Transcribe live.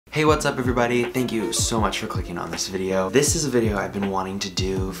Hey, what's up everybody? Thank you so much for clicking on this video. This is a video I've been wanting to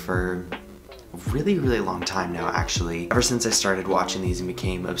do for a really long time now, actually. Ever since I started watching these and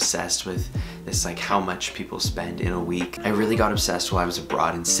became obsessed with this, like how much people spend in a week. I really got obsessed while I was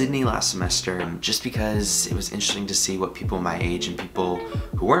abroad in Sydney last semester, just because it was interesting to see what people my age and people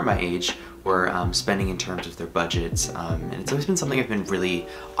who weren't my age were spending in terms of their budgets, and it's always been something I've been really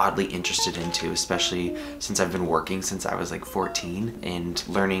oddly interested into, especially since I've been working since I was like 14 and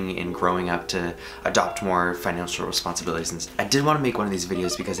learning and growing up to adopt more financial responsibilities. And I did want to make one of these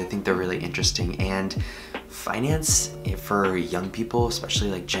videos because I think they're really interesting, and finance for young people, especially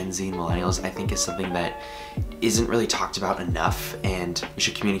like Gen Z and millennials, I think is something that isn't really talked about enough, and we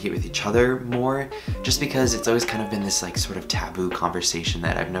should communicate with each other more, just because it's always kind of been this like sort of taboo conversation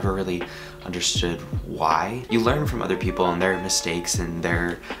that I've never really understood why. You learn from other people and their mistakes and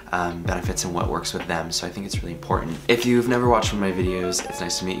their benefits and what works with them, so I think it's really important. If you've never watched one of my videos, it's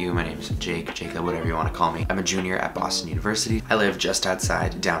nice to meet you. My name is Jake, Jacob, whatever you want to call me. I'm a junior at Boston University. I live just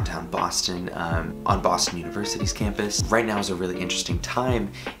outside downtown Boston, on Boston University's campus. Right now is a really interesting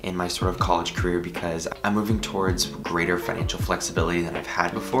time in my sort of college career because I'm moving towards greater financial flexibility than I've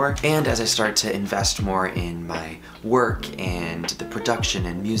had before. And as I start to invest more in my work and the production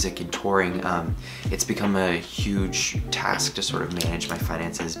and music and touring, it's become a huge task to sort of manage my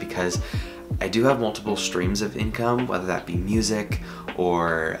finances because I do have multiple streams of income, whether that be music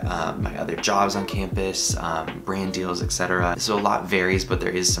or my other jobs on campus, brand deals, etc. So a lot varies, but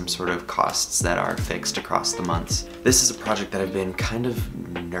there is some sort of costs that are fixed across the months. This is a project that I've been kind of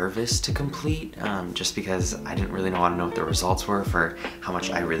nervous to complete, just because I didn't really want to know what the results were for how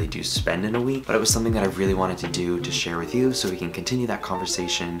much I really do spend in a week, but it was something that I really wanted to do to share with you so we can continue that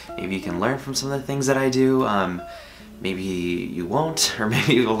conversation. Maybe you can learn from some of the things that I do. Maybe you won't, or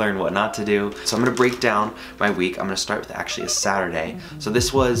maybe you'll learn what not to do. So I'm gonna break down my week. I'm gonna start with actually a Saturday. So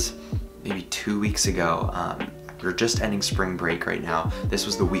this was maybe 2 weeks ago. We're just ending spring break right now. This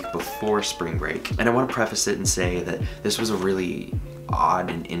was the week before spring break. And I wanna preface it and say that this was a really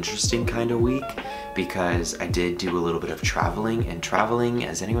odd and interesting kind of week because I did do a little bit of traveling, and traveling,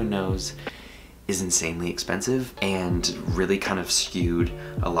 as anyone knows, is insanely expensive and really kind of skewed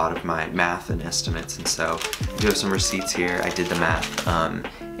a lot of my math and estimates. And so I do have some receipts here. I did the math,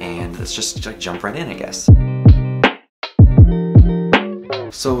 and let's just like jump right in, I guess.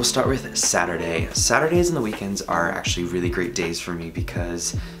 So we'll start with Saturday. Saturdays and the weekends are actually really great days for me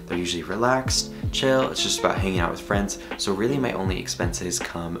because they're usually relaxed, chill. It's just about hanging out with friends. So really my only expenses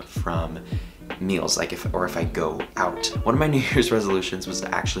come from meals, like if I go out. One of my New Year's resolutions was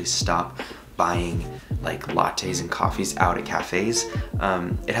to actually stop buying like lattes and coffees out at cafes.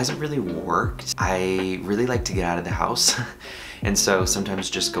 It hasn't really worked. I really like to get out of the house. And so sometimes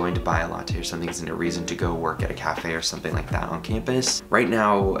just going to buy a latte or something isn't a reason to go work at a cafe or something like that on campus. Right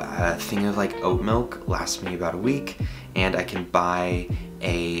now, a thing of like oat milk lasts me about a week, and I can buy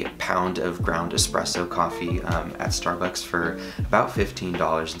a pound of ground espresso coffee at Starbucks for about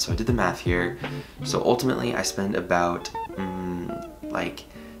 $15. And so I did the math here. So ultimately I spend about like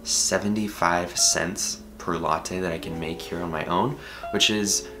 75 cents per latte that I can make here on my own, which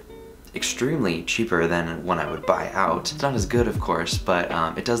is extremely cheaper than when I would buy out. It's not as good, of course, but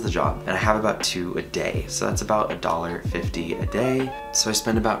it does the job. And I have about 2 a day, so that's about $1.50 a day. So I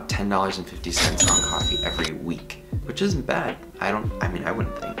spend about $10.50 on coffee every week, which isn't bad. I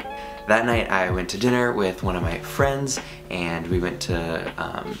wouldn't think. That night I went to dinner with one of my friends, and we went to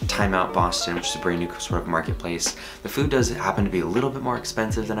Time Out Boston, which is a brand new sort of marketplace. The food does happen to be a little bit more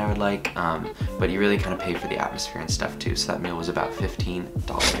expensive than I would like, but you really kind of pay for the atmosphere and stuff too, so that meal was about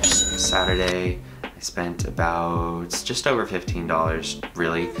 $15. Saturday, I spent about just over $15,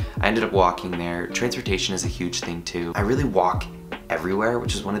 really. I ended up walking there. Transportation is a huge thing too. I really walk everywhere,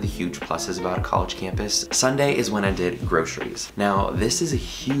 which is one of the huge pluses about a college campus. Sunday is when I did groceries. Now, this is a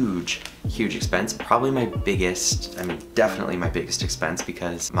huge expense. Probably my biggest, definitely my biggest expense,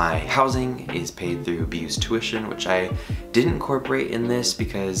 because my housing is paid through BU's tuition, which I didn't incorporate in this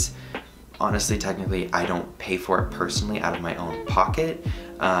because honestly, technically, I don't pay for it personally out of my own pocket.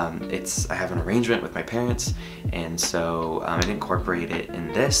 I have an arrangement with my parents, and so I didn't incorporate it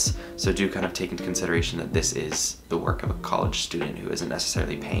in this. So do kind of take into consideration that this is the work of a college student who isn't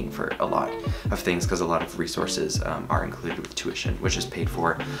necessarily paying for a lot of things, because a lot of resources are included with tuition, which is paid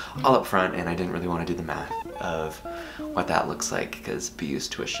for all up front, and I didn't really want to do the math of what that looks like because BU's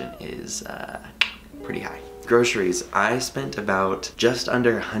tuition is pretty high. Groceries, I spent about just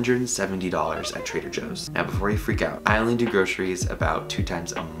under $170 at Trader Joe's. Now before you freak out, I only do groceries about 2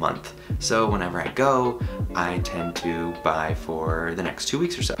 times a month. So whenever I go, I tend to buy for the next 2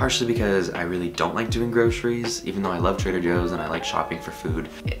 weeks or so. Partially because I really don't like doing groceries, even though I love Trader Joe's and I like shopping for food.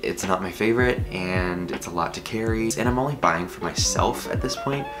 It's not my favorite and it's a lot to carry. And I'm only buying for myself at this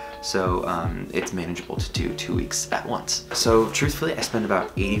point. So it's manageable to do 2 weeks at once. So truthfully, I spend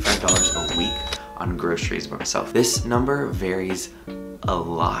about $85 a week on groceries by myself. This number varies a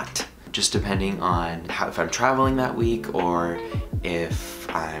lot, just depending on if I'm traveling that week or if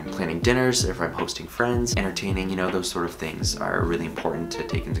I'm planning dinners, if I'm hosting friends, entertaining, you know, those sort of things are really important to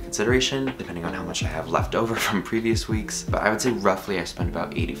take into consideration, depending on how much I have left over from previous weeks. But I would say roughly I spend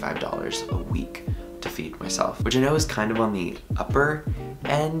about $85 a week to feed myself, which I know is kind of on the upper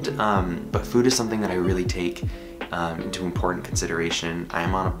end, but food is something that I really take into important consideration. I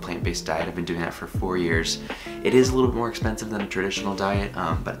am on a plant-based diet. I've been doing that for 4 years. It is a little bit more expensive than a traditional diet,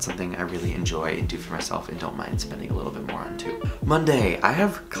 but it's something I really enjoy and do for myself and don't mind spending a little bit more on too. Monday, I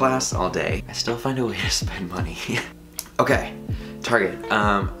have class all day. I still find a way to spend money. Okay, Target.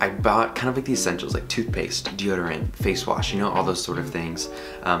 I bought kind of like the essentials like toothpaste, deodorant, face wash, you know, all those sort of things.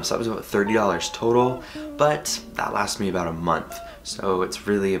 So that was about $30 total, but that lasts me about a month. So it's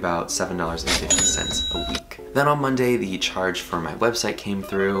really about $7.50 a week. Then on Monday, the charge for my website came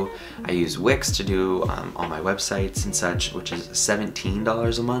through. I use Wix to do all my websites and such, which is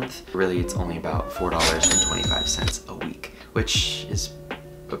 $17 a month. Really, it's only about $4.25 a week, which is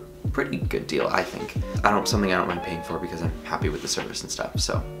a pretty good deal, I think. Something I don't mind paying for because I'm happy with the service and stuff,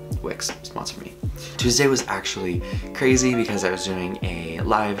 so Wix, sponsor me. Tuesday was actually crazy because I was doing a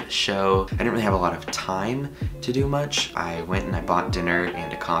live show. I didn't really have a lot of time to do much. I went and I bought dinner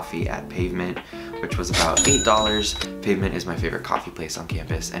and a coffee at Pavement, which was about $8. Pavement is my favorite coffee place on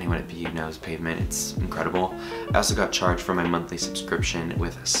campus. Anyone at BU knows Pavement, it's incredible. I also got charged for my monthly subscription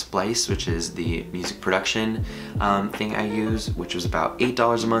with Splice, which is the music production thing I use, which was about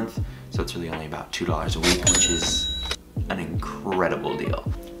 $8 a month. So it's really only about $2 a week, which is an incredible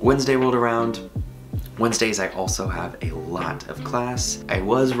deal. Wednesday rolled around. Wednesdays I also have a lot of class. I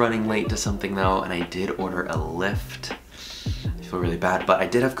was running late to something though, and I did order a Lyft. I feel really bad, but I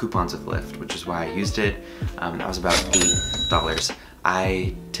did have coupons with Lyft, which is why I used it. That was about $8.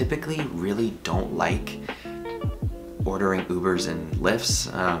 I typically really don't like ordering Ubers and Lyfts.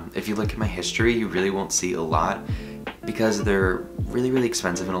 If you look at my history, you really won't see a lot because they're really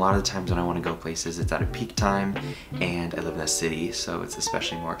expensive, and a lot of the times when I want to go places it's at a peak time and I live in a city, so it's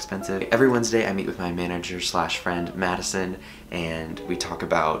especially more expensive. Every Wednesday I meet with my manager slash friend Madison, and we talk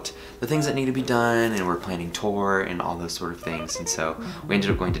about the things that need to be done, and we're planning tour and all those sort of things. And so we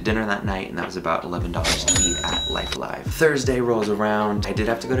ended up going to dinner that night, and that was about $11 to eat at Life Alive. Thursday rolls around. I did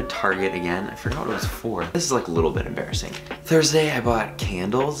have to go to Target again. I forgot what it was for. This is like a little bit embarrassing. Thursday I bought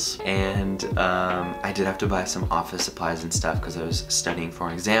candles, and I did have to buy some office supplies and stuff because I was studying for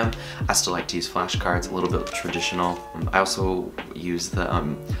an exam. I still like to use flashcards, a little bit traditional. I also use the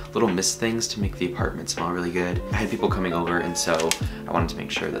little mist things to make the apartment smell really good. I had people coming over, and so I wanted to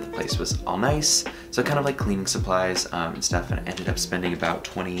make sure that the place was all nice. So kind of like cleaning supplies and stuff, and I ended up spending about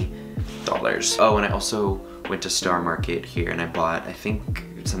 $20. Oh, and I also went to Star Market here and I bought, I think,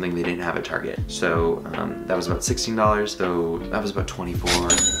 something they didn't have at Target. So that was about $16, so that was about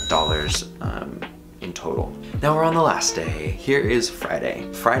 $24 in total. Now we're on the last day. Here is Friday.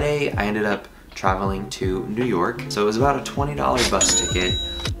 Friday, I ended up traveling to New York. So it was about a $20 bus ticket.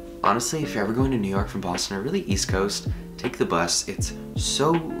 Honestly, if you're ever going to New York from Boston or really East Coast, take the bus. It's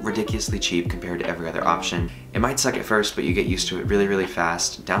so ridiculously cheap compared to every other option. It might suck at first, but you get used to it really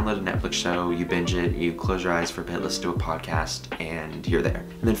fast. Download a Netflix show, you binge it, you close your eyes for a bit, listen to a podcast, and you're there.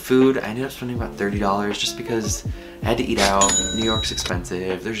 And then food, I ended up spending about $30 just because I had to eat out. New York's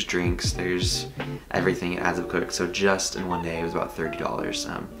expensive, there's drinks, there's everything, it adds up quick. So just in one day, it was about $30.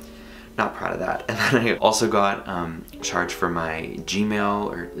 Not proud of that. And then I also got charged for my Gmail,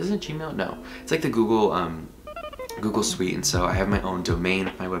 or isn't it Gmail? No, it's like the Google Suite, and so I have my own domain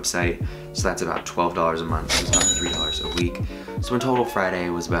with my website, so that's about $12 a month, so it's about $3 a week. So in total, Friday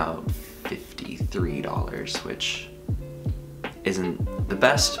was about $53, which isn't the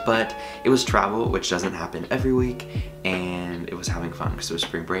best, but it was travel, which doesn't happen every week, and it was having fun because it was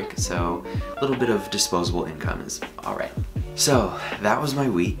spring break, so a little bit of disposable income is all right. So that was my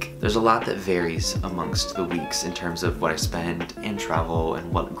week. There's a lot that varies amongst the weeks in terms of what I spend in travel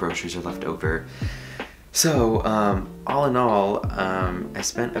and what groceries are left over. So all in all, I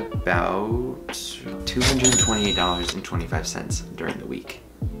spent about $228.25 during the week,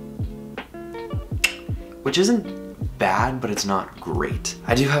 which isn't bad, but it's not great.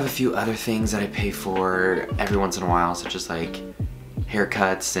 I do have a few other things that I pay for every once in a while, such as like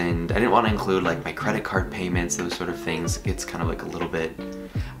haircuts, and I didn't want to include like my credit card payments, those sort of things. It's kind of like a little bit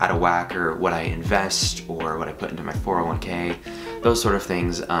out of whack, or what I invest or what I put into my 401k, those sort of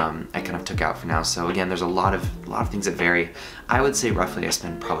things I kind of took out for now. So again, there's a lot of things that vary. I would say roughly I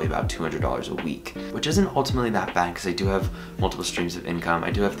spend probably about $200 a week, which isn't ultimately that bad because I do have multiple streams of income.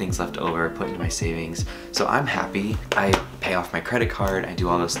 I do have things left over put into my savings, so I'm happy. I pay off my credit card, I do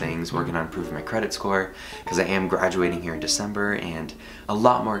all those things, working on improving my credit score because I am graduating here in December, and a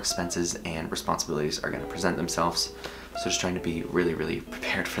lot more expenses and responsibilities are going to present themselves. So just trying to be really, really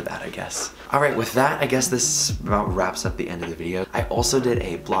prepared for that, I guess. All right, with that, I guess this about wraps up the end of the video. I also did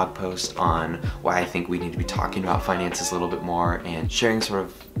a blog post on why I think we need to be talking about finances a little bit more and sharing sort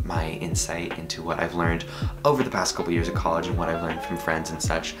of my insight into what I've learned over the past couple years of college and what I've learned from friends and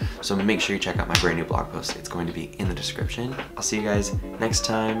such. So make sure you check out my brand new blog post. It's going to be in the description. I'll see you guys next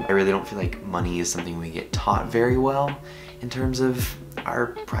time. I really don't feel like money is something we get taught very well in terms of our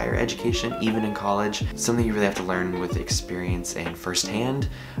prior education, even in college. It's something you really have to learn with experience and firsthand,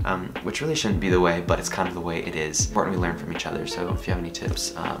 which really shouldn't be the way, but it's kind of the way it is. It's important we learn from each other, so if you have any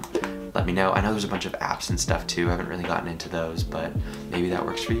tips, let me know. I know there's a bunch of apps and stuff too. I haven't really gotten into those, but maybe that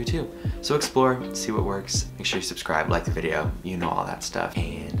works for you too. So explore, see what works. Make sure you subscribe, like the video, you know all that stuff,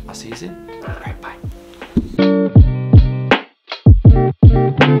 and I'll see you soon. All right, bye.